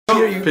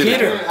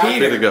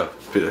Peter, go.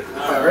 Peter.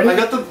 Ready?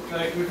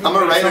 I'm a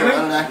writer,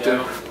 not an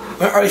actor.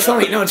 Are you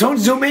filming? No, don't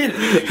zoom in.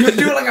 You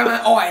do it like I'm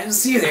like, oh, I didn't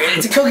see you there.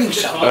 It's a cooking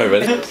show. Alright,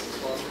 ready?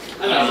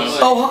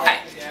 Oh, hi.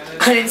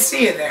 I didn't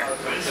see you there.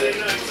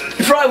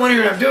 You're probably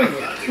wondering what I'm doing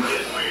here.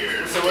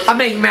 I'm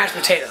making mashed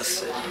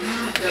potatoes.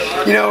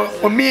 You know,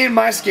 when me and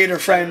my skater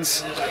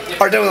friends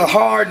are done with a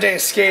hard day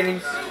of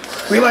skating,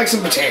 we like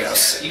some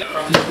potatoes.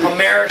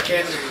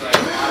 American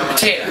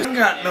potatoes. I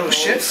got no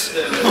shits.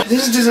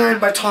 This is designed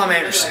by Tom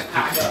Anderson.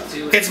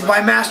 It's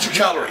by Master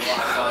Cutlery.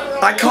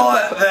 I call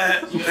it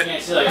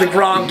the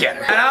Grom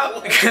Getter.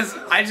 Because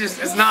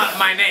it's not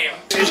my name.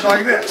 It's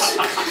like this.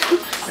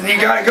 And then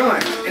you got it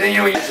going. And then you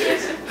know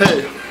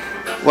Hey,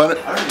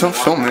 don't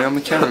film me, I'm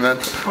the cameraman.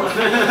 Mashed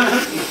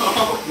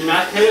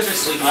potatoes are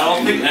sleeping. I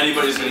don't think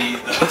anybody's gonna eat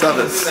them. What's up,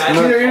 this?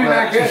 you're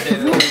not good.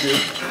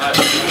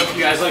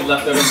 You guys like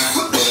leftover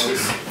mashed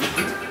potatoes.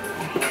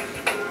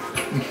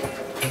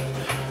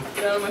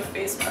 Get out of my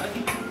face, bud.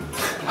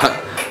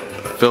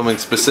 Filming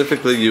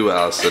specifically you,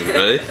 Allison.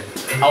 Ready?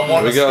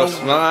 Here we go.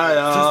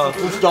 Smile.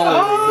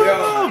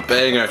 Oh,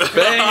 banger.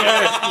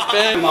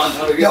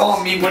 Banger. Y'all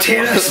want me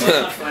potatoes?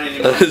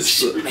 That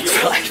is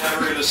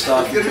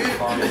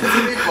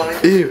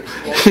Ew,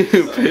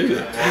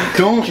 Peter.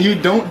 Don't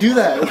do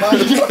that.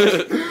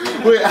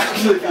 Wait,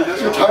 actually,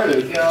 that's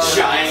retarded.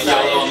 Giant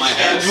yellow on my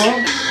head.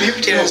 Beef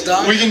potatoes,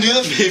 dog. We can do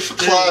the beef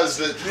claws,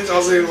 but It's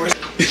also even worse.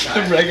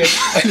 I'm regular.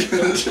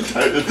 That's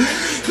retarded.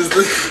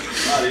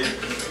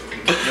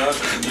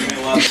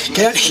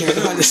 Get out of here.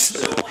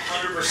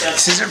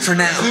 This isn't for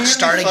now.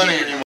 Start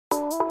again.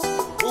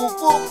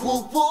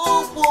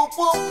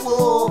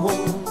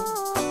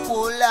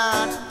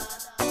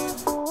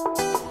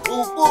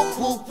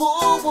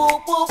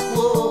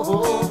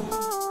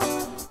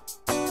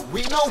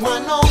 We don't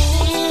want no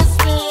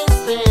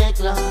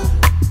disrespect,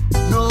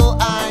 no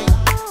I.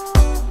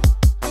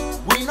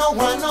 We don't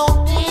want no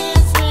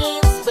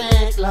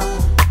disrespect,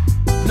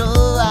 no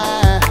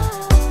I.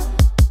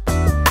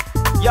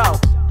 Yo,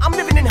 I'm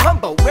living in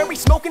Humboldt, where we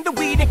smoking the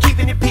weed and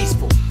keeping it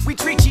peaceful. We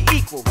treat you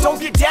equal, don't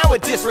get down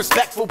with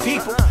disrespectful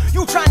people.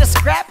 You trying to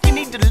scrap, you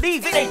need to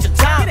leave, it ain't your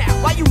time.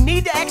 Why you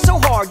need to act so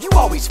hard, you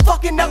always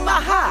fucking up my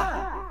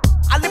high.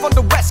 I live on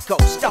the West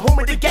Coast, the home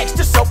of the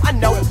gangsters, so I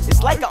know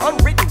it's like an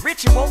unwritten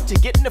ritual to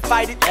get in a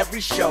fight at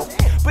every show.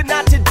 But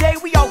not today,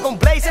 we all gon'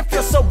 blaze and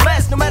feel so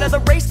blessed. No matter the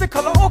race, the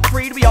color, or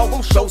creed, we all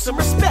gon' show some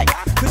respect.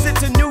 Cause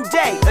it's a new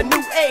day, a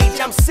new age,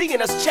 I'm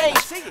seeing us change.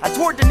 I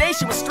toured the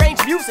nation with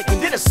strange music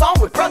and did a song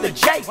with Brother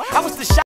Jay. I was the shot.